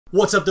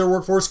What's up there,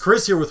 Workforce?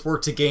 Chris here with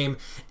Work to Game,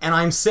 and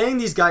I'm saying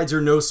these guides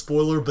are no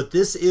spoiler, but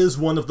this is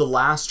one of the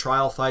last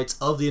trial fights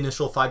of the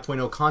initial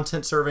 5.0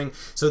 content serving,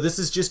 so this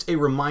is just a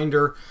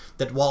reminder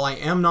that while I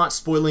am not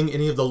spoiling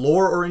any of the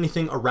lore or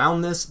anything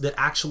around this, that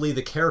actually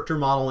the character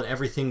model and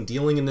everything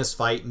dealing in this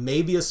fight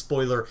may be a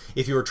spoiler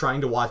if you are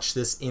trying to watch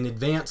this in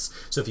advance.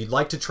 So if you'd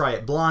like to try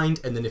it blind,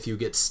 and then if you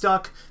get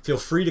stuck, feel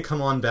free to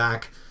come on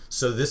back.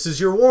 So this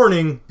is your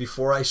warning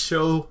before I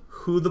show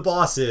who the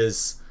boss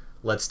is.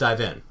 Let's dive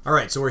in.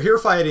 Alright, so we're here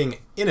fighting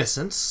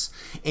Innocence,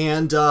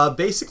 and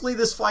basically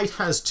this fight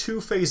has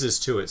two phases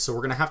to it, so we're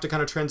going to have to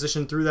kind of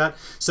transition through that.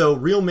 So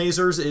Real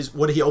Mazers is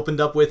what he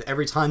opened up with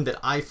every time that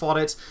I fought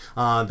it.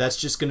 That's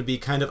just going to be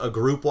kind of a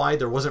group-wide.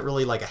 There wasn't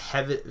really like a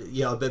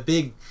heavy, a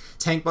big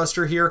tank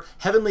buster here.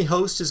 Heavenly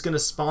Host is going to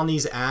spawn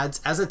these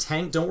adds. As a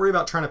tank, don't worry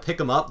about trying to pick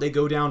them up. They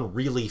go down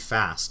really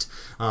fast.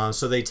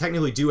 So they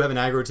technically do have an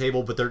aggro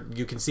table, but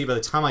you can see by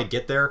the time I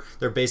get there,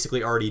 they're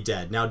basically already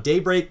dead. Now,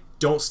 Daybreak,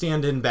 don't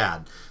stand in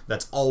bad.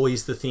 That's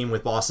always the theme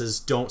with bosses.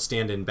 Don't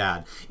stand in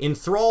bad. In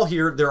Thrall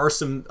here, there is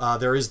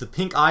the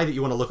pink eye that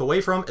you want to look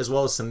away from, as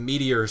well as some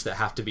meteors that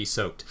have to be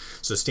soaked.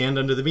 So stand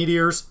under the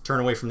meteors,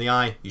 turn away from the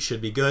eye. You should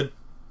be good.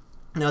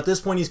 Now at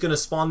this point he's going to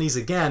spawn these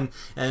again,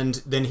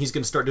 and then he's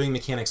going to start doing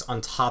mechanics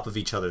on top of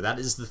each other. That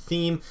is the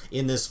theme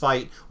in this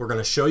fight. We're going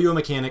to show you a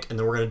mechanic, and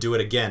then we're going to do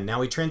it again. Now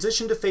we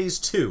transition to phase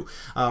 2.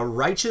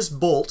 Righteous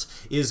Bolt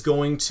is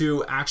going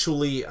to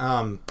actually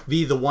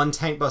be the one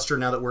tank buster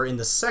now that we're in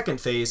the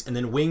second phase, and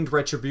then Winged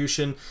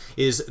Retribution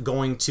is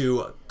going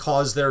to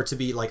cause there to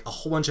be like a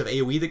whole bunch of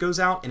AoE that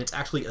goes out, and it's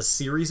actually a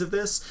series of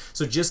this.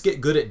 So just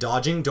get good at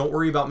dodging. Don't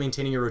worry about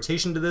maintaining your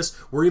rotation to this.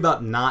 Worry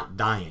about not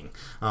dying,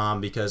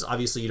 because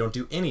obviously you don't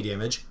do any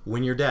damage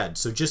when you're dead.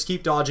 So just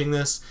keep dodging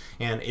this,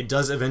 and it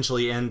does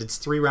eventually end. It's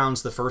 3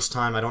 rounds the first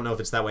time. I don't know if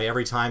it's that way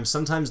every time.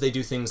 Sometimes they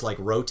do things like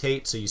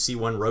rotate, so you see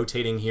one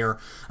rotating here,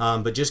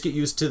 but just get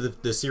used to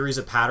the series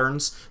of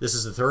patterns. This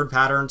is the third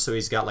pattern, so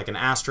he's got like an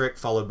asterisk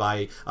followed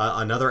by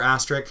another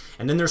asterisk,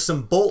 and then there's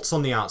some bolts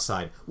on the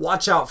outside.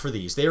 Watch out for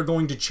these. They are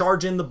going to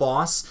charge in the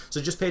boss,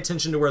 so just pay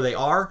attention to where they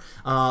are.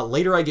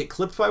 Later I get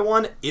clipped by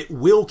one. It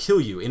will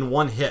kill you in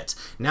one hit.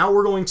 Now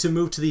we're going to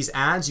move to these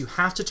adds. You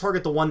have to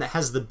target the one that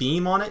has the beam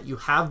on it. You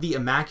have the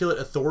Immaculate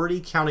Authority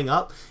counting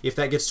up. If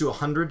that gets to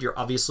 100, you're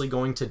obviously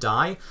going to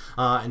die.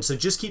 And so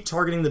just keep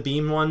targeting the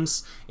beam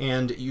ones,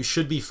 and you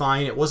should be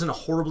fine. It wasn't a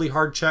horribly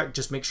hard check.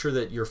 Just make sure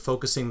that you're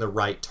focusing the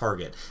right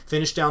target.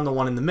 Finish down the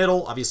one in the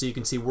middle. Obviously, you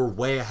can see we're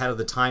way ahead of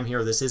the time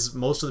here. This is,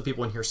 most of the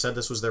people in here said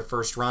this was their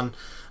first run.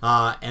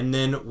 And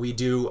then we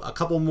do a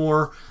couple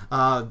more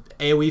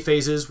AoE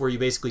phases where you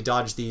basically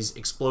dodge these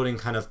exploding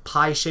kind of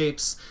pie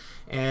shapes.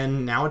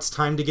 And now it's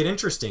time to get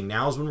interesting.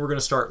 Now is when we're going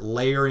to start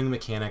layering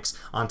mechanics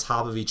on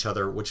top of each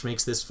other, which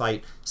makes this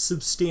fight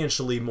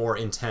substantially more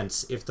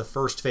intense if the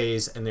first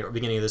phase and the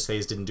beginning of this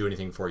phase didn't do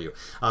anything for you.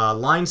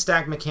 Line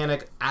stack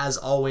mechanic, as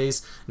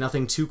always,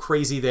 nothing too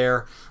crazy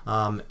there.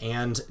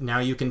 And now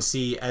you can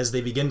see as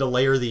they begin to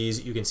layer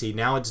these, you can see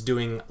now it's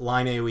doing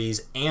line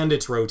AoEs and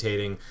it's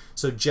rotating.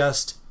 So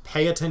just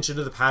pay attention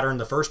to the pattern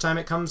the first time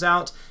it comes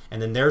out,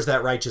 and then there's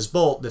that Righteous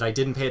Bolt that I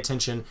didn't pay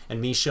attention,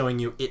 and me showing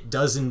you it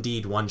does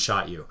indeed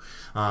one-shot you.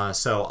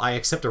 So I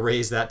accept a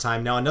raise that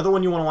time. Now another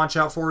one you want to watch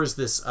out for is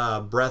this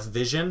Breath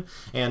Vision,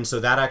 and so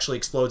that actually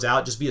explodes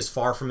out. Just be as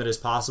far from it as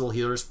possible.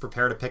 Healers,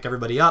 prepare to pick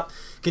everybody up.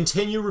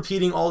 Continue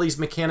repeating all these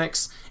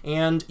mechanics,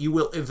 and you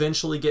will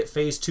eventually get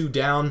phase 2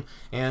 down,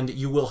 and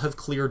you will have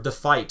cleared the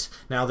fight.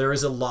 Now there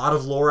is a lot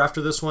of lore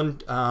after this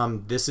one.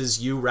 This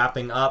is you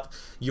wrapping up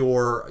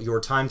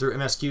your time through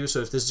MSQ.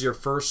 So if this is your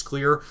first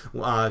clear,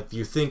 if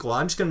you think, well,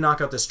 I'm just going to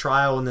knock out this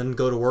trial and then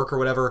go to work or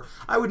whatever,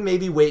 I would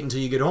maybe wait until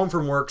you get home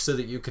from work so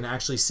that you can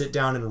actually sit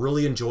down and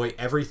really enjoy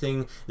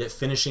everything that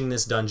finishing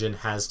this dungeon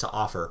has to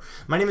offer.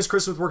 My name is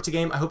Chris with Work to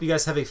Game. I hope you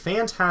guys have a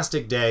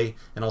fantastic day,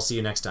 and I'll see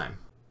you next time.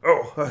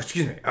 Oh,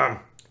 excuse me.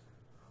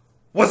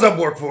 What's up,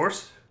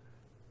 Workforce?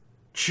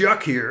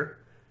 Chuck here,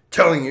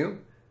 telling you,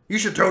 you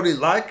should totally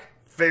like,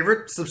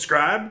 favorite,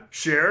 subscribe,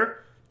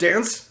 share,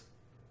 dance,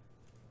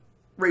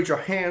 raise your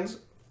hands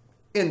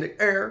in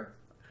the air.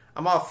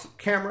 I'm off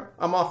camera.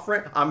 I'm off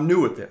frame. I'm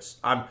new at this.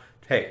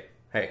 Hey,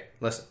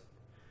 listen.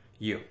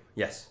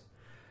 Yes.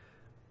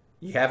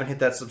 You haven't hit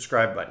that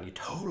subscribe button. You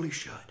totally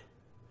should.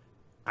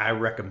 I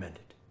recommend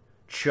it.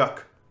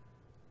 Chuck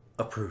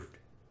approved.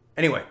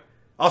 Anyway,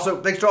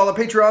 also, thanks to all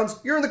the Patreons.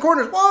 You're in the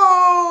corners.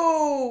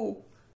 Whoa!